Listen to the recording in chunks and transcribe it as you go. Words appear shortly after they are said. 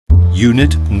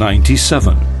Unit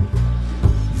 97.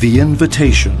 The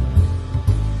Invitation.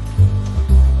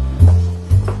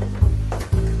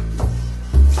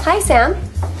 Hi, Sam.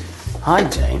 Hi,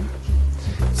 Jane.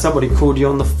 Somebody called you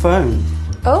on the phone.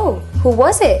 Oh, who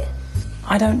was it?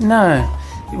 I don't know.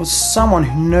 It was someone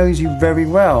who knows you very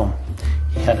well.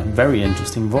 He had a very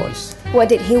interesting voice. What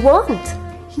did he want?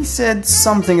 He said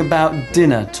something about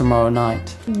dinner tomorrow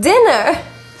night. Dinner?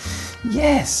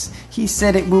 Yes, he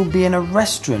said it will be in a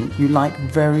restaurant you like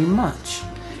very much.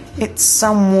 It's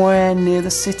somewhere near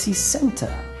the city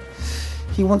centre.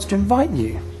 He wants to invite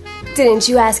you. Didn't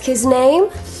you ask his name?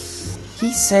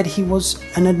 He said he was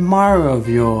an admirer of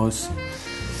yours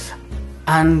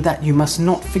and that you must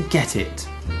not forget it.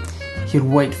 He'll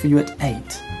wait for you at 8.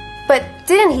 But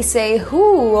didn't he say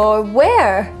who or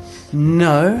where?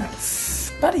 No,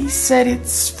 but he said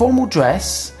it's formal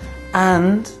dress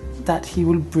and that he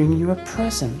will bring you a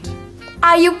present.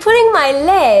 Are you pulling my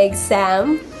leg,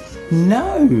 Sam?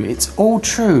 No, it's all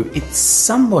true. It's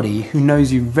somebody who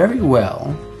knows you very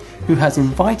well, who has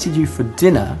invited you for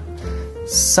dinner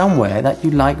somewhere that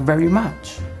you like very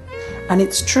much. And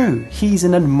it's true, he's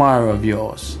an admirer of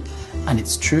yours. And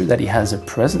it's true that he has a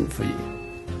present for you.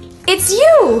 It's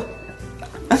you!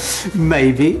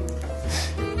 Maybe.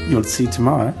 You'll see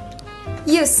tomorrow.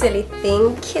 You silly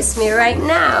thing, kiss me right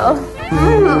now.